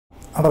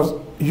Under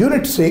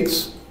Unit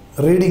 6,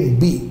 Reading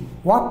B,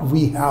 what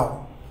we have.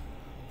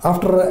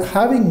 After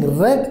having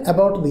read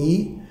about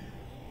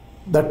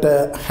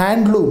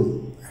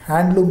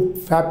handloom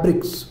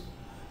fabrics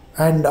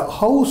and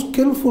how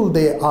skillful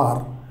they are,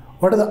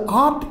 what is the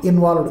art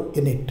involved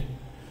in it.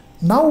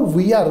 Now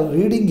we are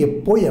reading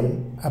a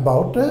poem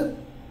about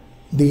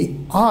the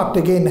art,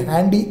 again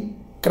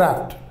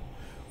handicraft.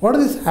 What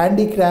is this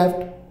handicraft?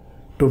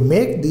 To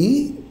make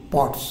the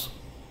pots.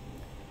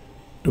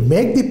 To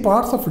make the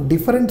pots of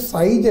different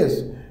sizes,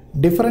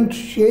 different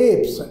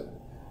shapes.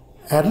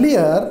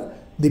 Earlier,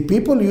 the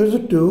people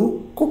used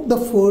to cook the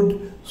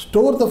food,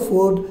 store the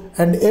food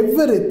and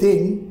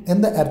everything in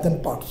the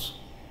earthen pots.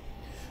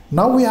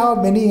 Now we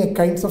have many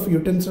kinds of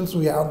utensils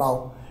we have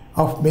now,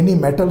 of many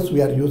metals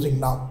we are using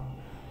now.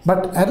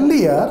 But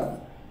earlier,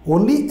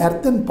 only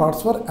earthen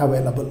pots were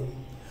available.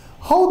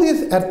 How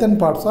these earthen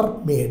pots are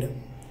made?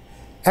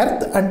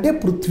 Earth ante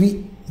prithvi,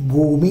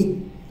 bhumi.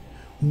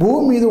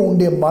 భూమి మీద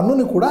ఉండే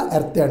మన్నుని కూడా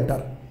earth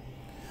అంటారు.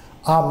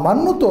 ఆ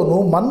మన్నుతోనూ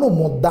మన్ను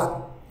ముద్ద,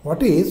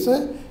 what is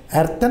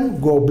earthen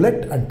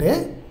goblet అంటే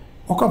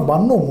ఒక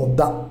మన్ను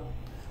ముద్ద.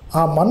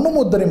 ఆ మన్ను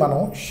ముద్దని మనం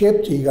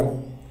షేప్ చేయగలం.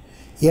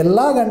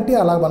 ఎలాగంటే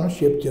అలా మనం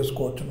షేప్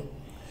చేసుకోవచ్చును.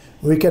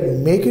 We can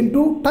make in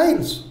to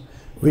tiles,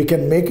 we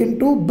can make in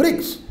to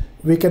BRICS,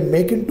 we can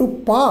make in to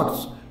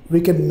pots,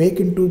 we can make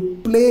in two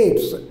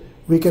plates,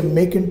 we can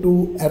make in to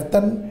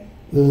earthen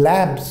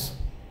lamps.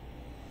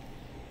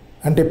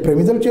 అంటే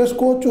ప్రమిదలు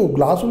చేసుకోవచ్చు,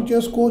 గ్లాసులు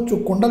చేసుకోవచ్చు,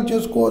 కుండలు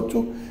చేసుకోవచ్చు,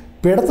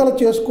 పిడతలు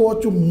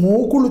చేసుకోవచ్చు,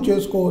 మూకులు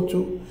చేసుకోవచ్చు.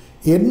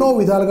 ఎన్నో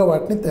విధాలుగా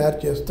వాటిని తయారు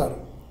చేస్తారు.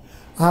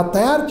 ఆ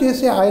తయారు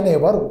చేసే ఆయన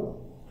ఎవరు?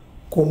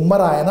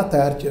 కుమ్మర ఆయన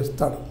తయారు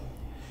చేస్తాడు.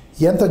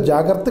 ఎంత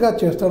జాగ్రత్తగా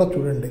చేస్తాడో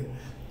చూడండి.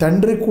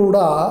 తండ్రి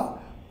కూడా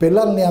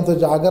పిల్లల్ని అంత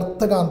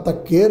జాగ్రత్తగా అంత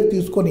కేర్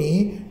తీసుకొని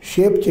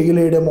shape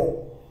చేయలేడేమో.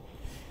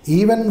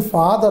 Even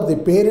father, the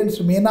parents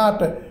may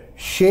not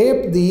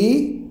shape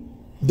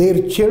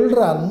their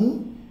children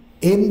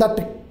in that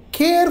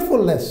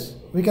carefulness.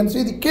 We can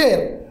see the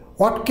care,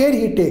 what care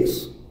he takes,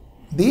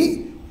 the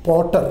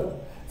potter,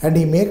 and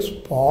he makes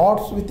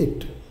pots with it.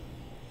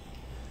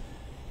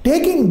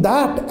 Taking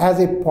that as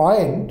a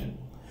point,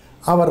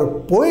 our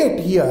poet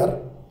here,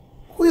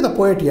 who is the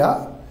poet here?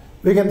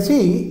 We can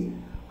see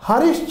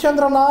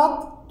Harishchandranath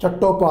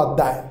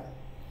Chattopadhyay.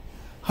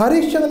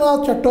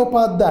 Harishchandranath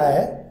Chattopadhyay,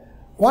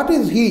 what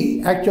is he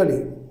actually?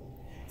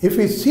 If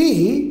we see,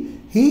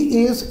 he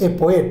is a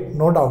poet,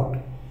 no doubt.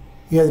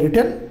 He has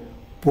written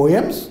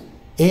poems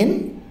in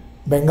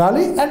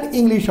Bengali and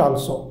English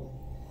also.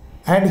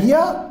 And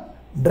here,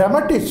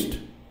 dramatist,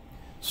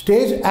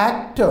 stage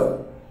actor,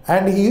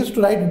 and he used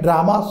to write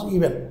dramas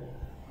even.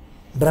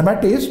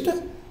 Dramatist,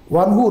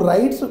 one who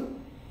writes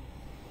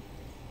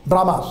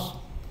dramas.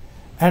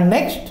 And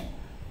next,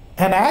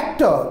 an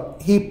actor,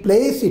 he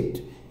plays it,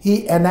 he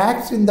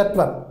enacts in that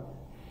one.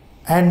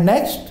 And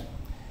next,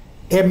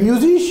 a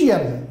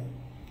musician,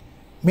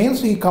 means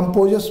he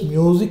composes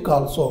music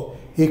also.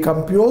 He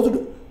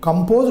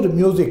composed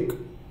music.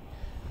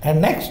 And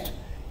next,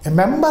 a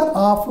member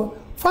of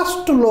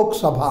first Lok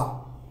Sabha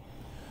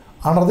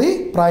under the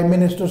Prime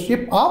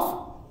Ministership of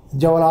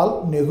Jawaharlal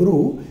Nehru.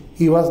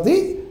 He was the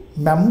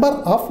member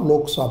of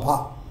Lok Sabha.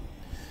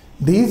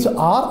 These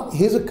are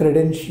his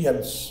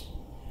credentials.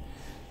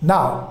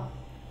 Now,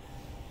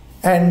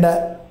 and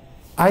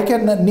I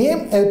can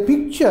name a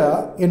picture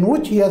in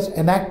which he has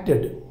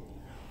enacted.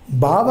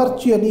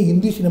 Bavarchi ani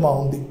Hindi cinema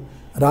undi,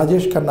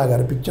 Rajesh Khanna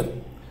gari picture.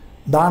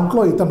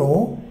 దాంట్లో ఇతను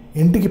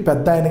ఇంటికి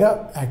పెద్ద ఆయనగా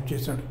act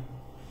చేశాడు.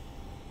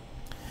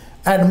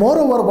 And more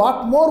over,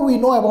 what more we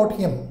know about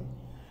him,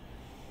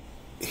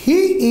 he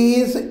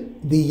is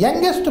the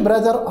youngest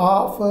brother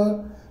of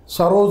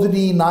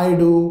Sarojini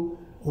Naidu.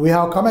 We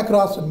have come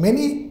across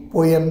many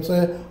poems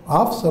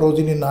of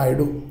Sarojini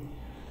Naidu.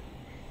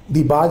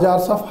 The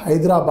బాజార్స్ of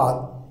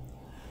Hyderabad.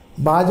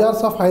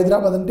 బాజార్స్ of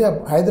Hyderabad అంటే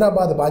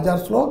హైదరాబాద్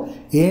బాజార్స్లో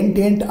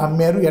ఏంటేంటి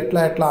అమ్మారు,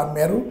 ఎట్లా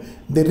అమ్మారు,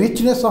 ది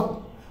రిచ్నెస్ ఆఫ్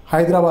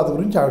హైదరాబాద్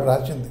గురించి ఆవిడ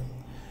రాసింది.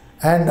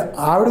 అండ్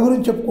ఆవిడ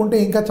గురించి చెప్పుకుంటే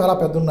ఇంకా చాలా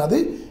పెద్ద ఉన్నది,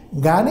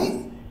 కానీ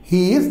he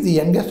is the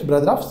youngest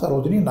brother of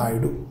Sarojini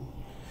Naidu.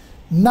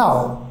 Now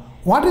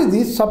what is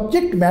the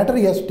subject matter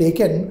he has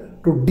taken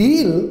to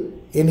deal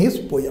in his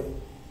poem?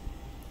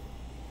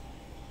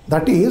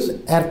 That is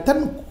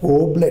earthen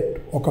goblet,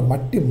 ఒక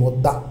మట్టి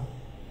ముద్ద.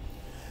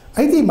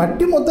 అయితే ఈ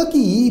మట్టి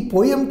ముద్దకి, ఈ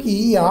పోయంకి,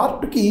 ఈ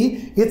ఆర్ట్కి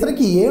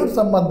ఇతనికి ఏమిటి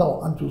సంబంధం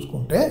అని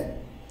చూసుకుంటే,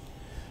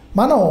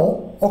 మనం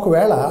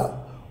ఒకవేళ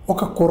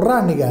ఒక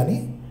కుర్రాన్ని కానీ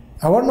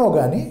ఎవరినో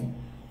కానీ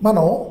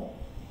మనం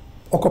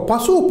ఒక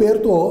పశువు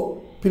పేరుతో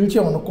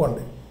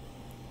పిలిచామనుకోండి,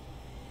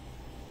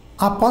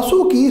 ఆ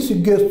పశువుకి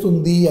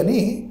సిగ్గేస్తుంది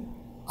అని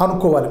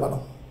అనుకోవాలి మనం.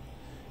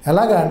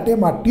 ఎలాగా అంటే,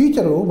 మా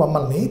టీచరు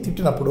మమ్మల్ని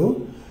తిట్టినప్పుడు,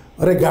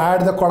 ఒరే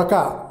గాడిద కొడక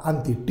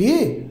అని తిట్టి,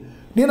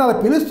 నేను అలా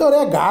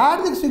పిలుస్తారే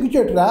గాడిదకి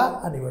సిగ్గుచేటురా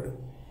అనేవాడు.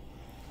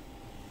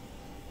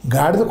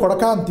 గాడిద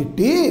కొడక అని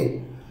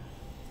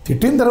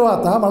తిట్టిన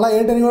తర్వాత మళ్ళీ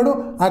ఏంటనేవాడు,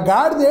 ఆ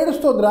గాడిద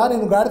ఏడుస్తుందిరా,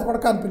 నేను గాడిద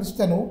కొడక అని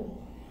పిలుస్తాను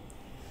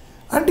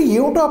అంటే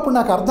ఏమిటో అప్పుడు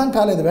నాకు అర్థం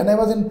కాలేదు. When I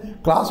was in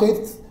class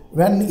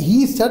when he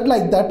said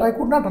like that, I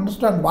could not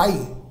understand why.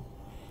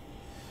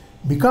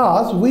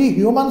 Because we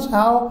humans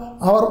have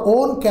our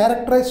own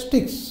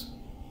characteristics,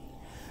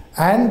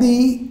 and the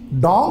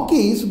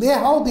donkeys, they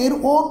have their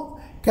own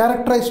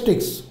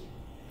characteristics.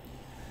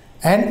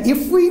 And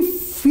if we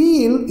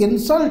feel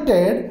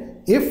insulted,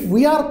 if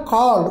we are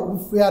called,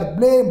 if we are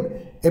blamed,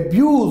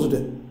 abused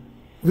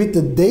with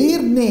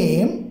their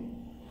name,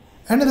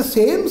 and in the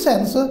same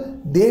sense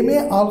they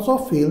may also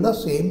feel the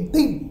same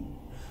thing.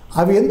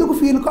 అవి ఎందుకు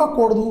feel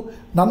కాకూడదు?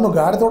 నన్ను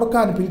గాడిదొడక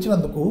అని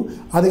పిలిచినందుకు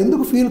అది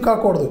ఎందుకు feel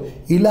కాకూడదు?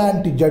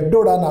 ఇలాంటి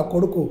జడ్డోడా నా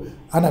కొడుకు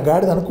అని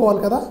గాడిద అనుకోవాలి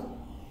కదా.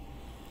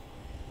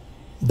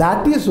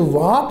 That is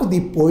what the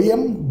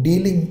poem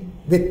dealing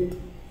with.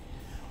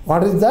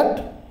 What is that?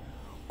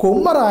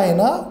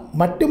 కొమ్మరాయన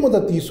మట్టి ముద్ద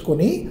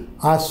తీసుకొని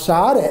ఆ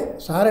సారె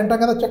అంటాం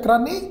కదా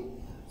చక్రాన్ని,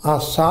 ఆ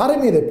సారె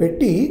మీద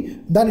పెట్టి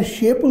దాని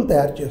షేపులు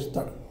తయారు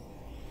చేస్తాడు.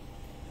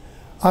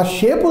 ఆ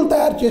షేపులు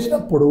తయారు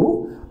చేసినప్పుడు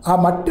ఆ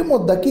మట్టి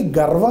ముద్దకి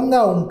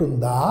గర్వంగా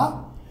ఉంటుందా,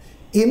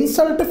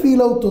 ఇన్సల్ట్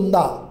ఫీల్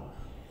అవుతుందా?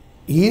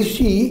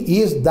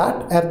 Is that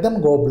earthen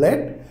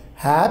goblet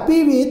happy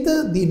with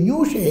the new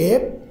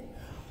shape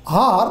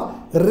are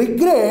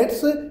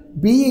regrets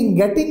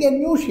getting a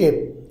new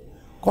shape?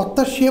 కొత్త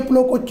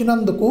షేప్లోకి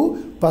వచ్చినందుకు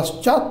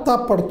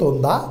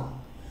పశ్చాత్తాపడుతోందా,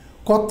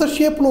 కొత్త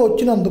షేప్లో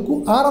వచ్చినందుకు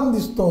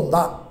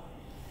ఆనందిస్తోందా?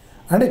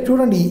 అంటే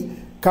చూడండి,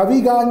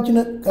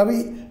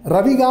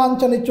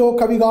 రవిగాంచనిచో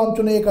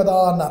కవిగాంచునే కదా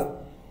అన్నారు.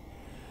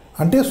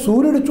 అంటే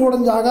సూర్యుడు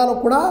చూడని జాగాలో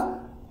కూడా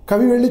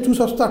కవి వెళ్ళి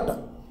చూసి వస్తాడట,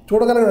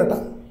 చూడగలగడట.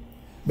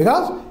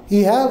 Because he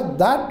has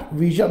that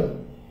vision.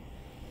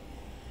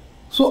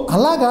 So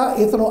అలాగా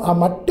ఇతను ఆ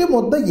మట్టి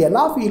ముద్ద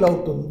ఎలా ఫీల్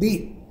అవుతుంది?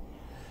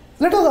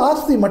 లెట్ us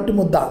ask ది మట్టి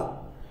ముద్ద,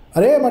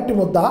 అరే మట్టి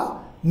ముద్ద,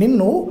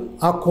 నిన్ను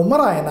ఆ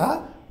కుమ్మరాయన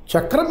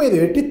చక్రం మీద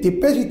పెట్టి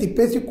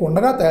తిప్పేసి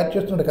కుండగా తయారు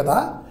చేస్తున్నాడు కదా,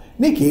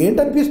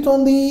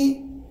 నీకేంటనిపిస్తోంది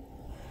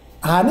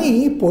అని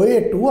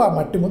పోయేట్టు ఆ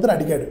మట్టి ముద్దను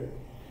అడిగాడు.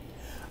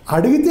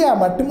 అడిగితే ఆ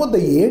మట్టి ముద్ద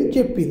ఏం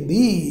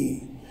చెప్పింది?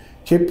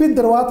 చెప్పిన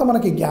తర్వాత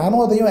మనకి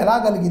జ్ఞానోదయం ఎలా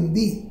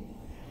కలిగింది?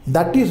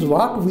 That is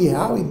what we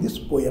have in this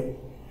poem.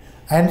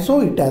 And so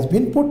it has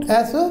been put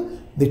as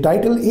the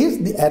title is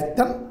the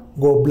earthen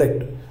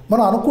goblet.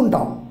 మనం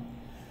అనుకుంటాం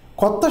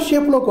కొత్త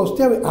షేప్లోకి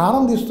వస్తే అవి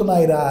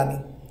ఆనందిస్తున్నాయిరా అని.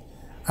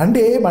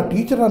 అంటే మా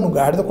టీచర్ నన్ను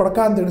గాడిద కొడక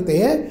అని తిడితే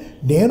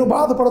నేను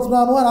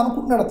బాధపడుతున్నాను అని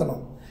అనుకుంటున్నాడు అతను.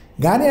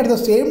 కానీ అట్ ద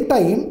సేమ్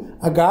టైం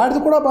ఆ గాడిద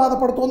కూడా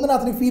బాధపడుతుందని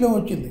అతనికి ఫీలింగ్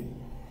వచ్చింది.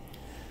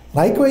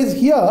 Likewise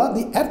here,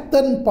 the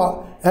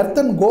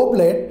earthen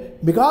goblet,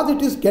 because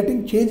it is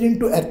getting changed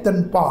into earthen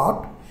pot,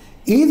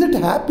 is it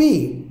happy?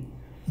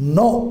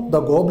 No.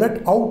 The goblet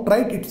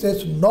outright it says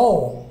no.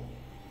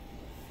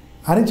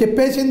 అని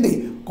చెప్పేసింది.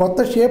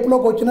 కొత్త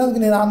షేప్లోకి వచ్చినందుకు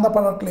నేను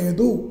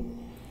ఆనందపడట్లేదు.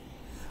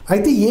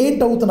 అయితే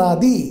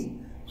ఏంటవుతున్నది?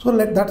 So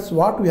that's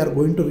what we are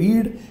going to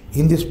read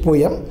in this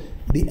poem,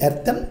 the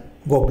earthen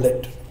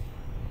goblet.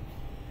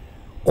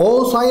 O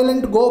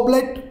silent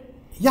goblet,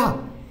 yeah.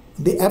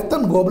 The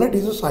earthen goblet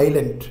is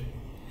silent.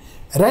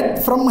 Red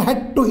from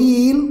head to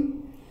heel.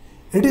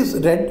 It is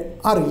red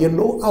or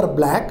yellow or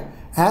black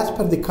as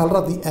per the color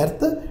of the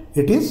earth.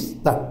 It is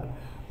that.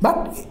 But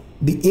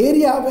the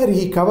area where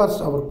he covers,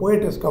 our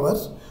poetess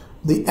covers,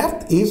 the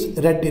earth is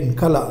red in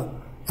color.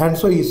 And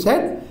so he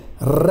said,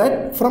 red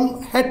from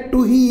head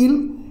to heel.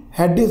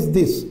 Head is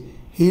this,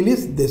 heel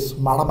is this.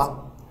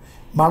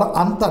 మడ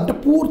అంత అంటే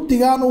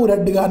పూర్తిగా నువ్వు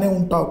రెడ్గానే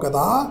ఉంటావు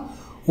కదా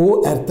ఓ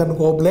earthen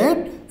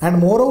goblet, and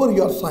more over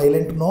you are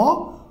silent.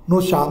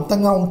 నువ్వు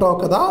శాంతంగా ఉంటావు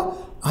కదా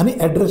అని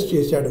అడ్రస్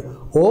చేశాడు.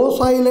 ఓ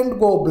silent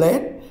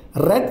goblet,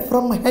 red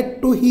from head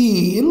to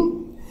heal,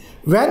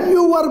 when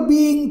you are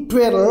being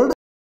ట్విర్ల్డ్